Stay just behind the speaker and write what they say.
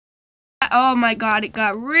oh my god, it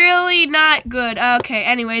got really not good. Okay,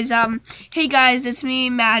 anyways, hey guys, it's me,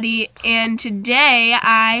 Maddie, and today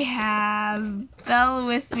I have Belle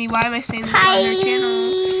with me. Why am I saying this on her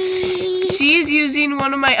channel? She's using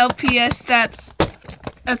one of my LPS that,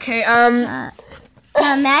 okay,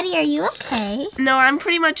 Maddie, are you okay? no, I'm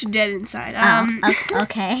pretty much dead inside.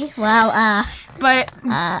 Okay, well, but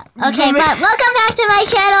okay, but welcome back to my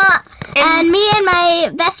channel, and me and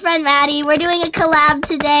my best friend Maddie, we're doing a collab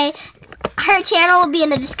today. Her channel will be in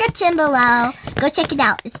the description below. Go check it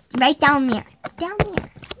out. It's right down there. Down there.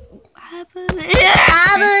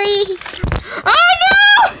 Probably. Oh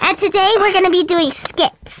no! And today we're gonna be doing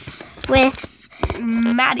skits with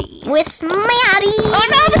Maddie. With Maddie. Oh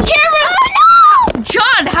no, the camera! Oh no!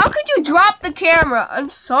 John, how could you drop the camera? I'm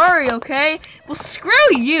sorry, okay? Well, screw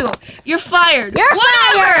you. You're fired. You're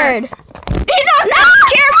fired. You're not the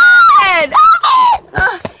camera.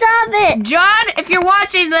 Stop it! John, if you're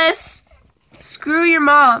watching this, screw your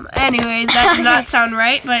mom. Anyways, that did not sound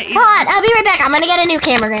right, but Hold on, I'll be right back. I'm gonna get a new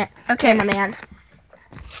cameraman. Okay, Cameraman.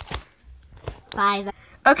 5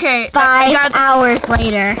 hours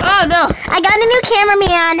later. Oh no. I got a new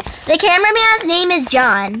cameraman. The cameraman's name is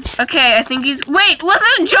John. Okay, I think he's. Wait,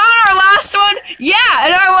 wasn't John our last one? Yeah,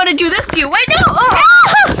 and I want to do this to you. Wait, no.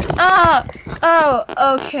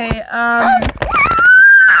 Okay.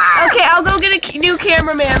 Okay, I'll go get a new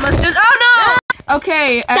cameraman. Let's just. Oh no.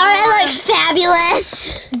 Okay. Don't I look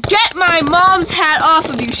fabulous? Get my mom's hat off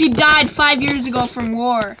of you. She died 5 years ago from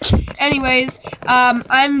war. Anyways,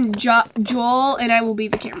 I'm Joel, and I will be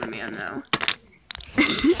the cameraman now.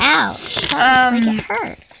 Ow. It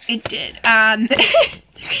hurt. It did.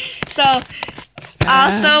 So,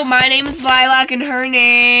 also, my name is Lilac, and her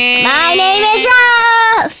name... My name is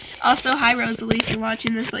Rose! Also, hi, Rosalie, if you're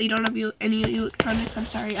watching this, but you don't have any electronics, I'm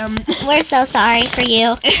sorry. We're so sorry for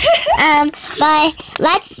you. But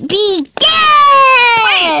let's begin!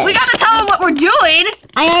 Wait, we gotta tell them what we're doing!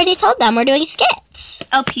 I already told them we're doing skits.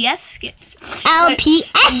 LPS skits.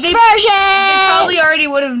 LPS They probably already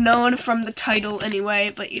would have known from the title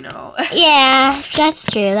anyway, but you know. Yeah, that's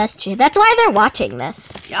true, that's true. That's why they're watching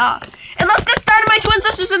this. Yeah. And let's get started, my twin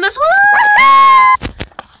sisters in this one.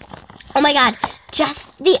 Oh my god,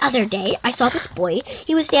 just the other day, I saw this boy.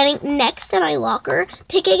 He was standing next to my locker,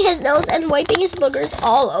 picking his nose and wiping his boogers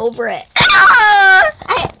all over it.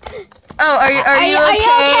 Are you okay? Are you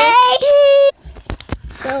okay?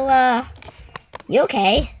 So, you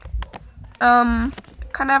okay? Kind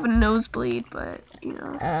of have a nosebleed, but, you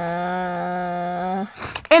know.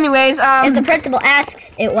 Anyways, if the principal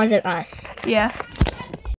asks, it wasn't us. Yeah.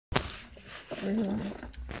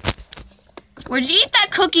 Where'd you eat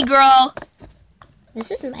that cookie, girl?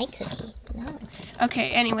 This is my cookie. No.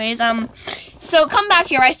 Okay, anyways, so come back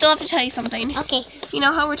here. I still have to tell you something. Okay. You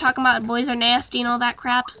know how we're talking about boys are nasty and all that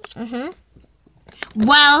crap? Mm-hmm.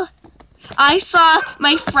 Well, I saw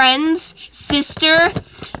my friend's sister,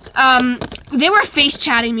 they were face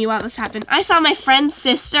chatting me while this happened. I saw my friend's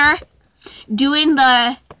sister doing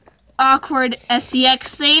the awkward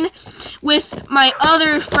SEX thing with my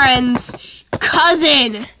other friend's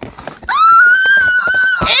cousin.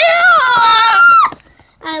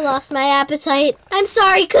 I lost my appetite. I'm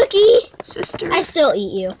sorry, Cookie. Sister. I still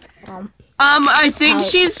eat you. I think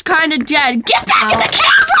she's kind of dead. Get back in the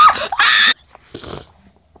camera!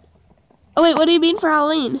 Oh, wait, what do you mean for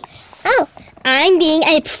Halloween? Oh, I'm being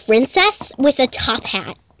a princess with a top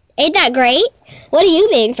hat. Ain't that great? What are you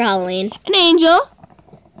being for Halloween? An angel.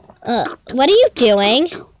 What are you doing?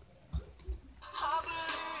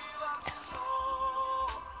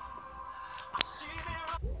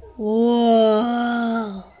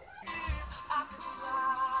 Whoa.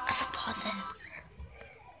 Pause it.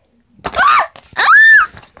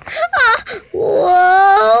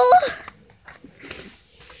 Whoa.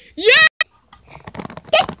 Yeah!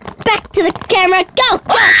 Get back to the camera. Go,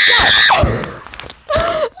 go, go.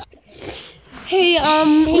 Hey,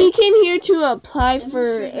 we came here to apply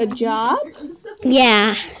for a job.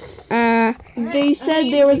 Yeah. They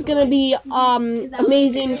said there was gonna be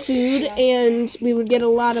amazing food and we would get a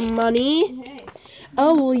lot of money.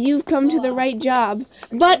 Oh, well, you've come to the right job,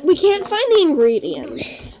 but we can't find the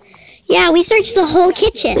ingredients. Yeah, we searched the whole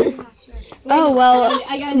kitchen. Oh, well,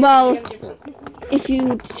 if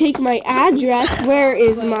you take my address, where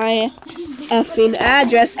is my effing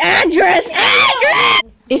address? Address!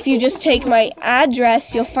 If you just take my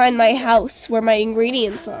address, you'll find my house where my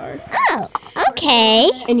ingredients are. Oh, okay.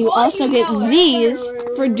 And you also get these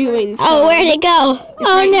for doing so. Oh, where'd it go? It's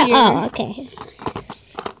right no. here. Oh, okay.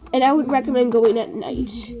 And I would recommend going at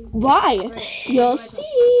night. Why? You'll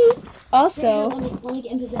see. Also,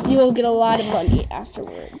 you'll get a lot of money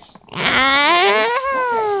afterwards. Ah.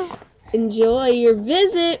 Enjoy your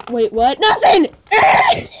visit. Wait, what? Nothing!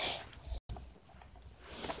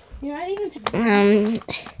 You're not even...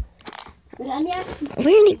 Where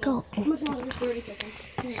did it go? How much longer? 30 seconds.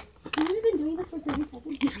 You've only been doing this for 30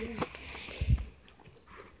 seconds? Yeah.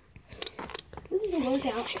 This is a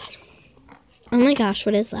workout. Oh my gosh,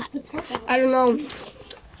 what is that? I don't know.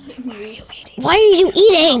 Why are you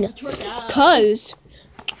eating? Cause.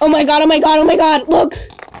 Oh my god, oh my god, oh my god. Look.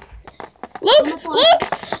 Look, look.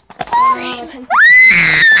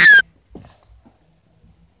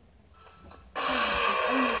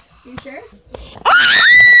 You sure?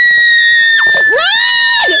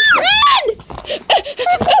 Run! Run!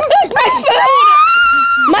 My food!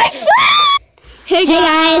 My food! Hey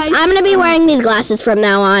guys, I'm gonna be wearing these glasses from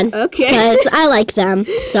now on. Okay. Because I like them.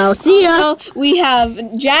 So see ya. So we have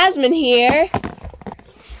Jasmine here.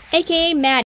 AKA Matties.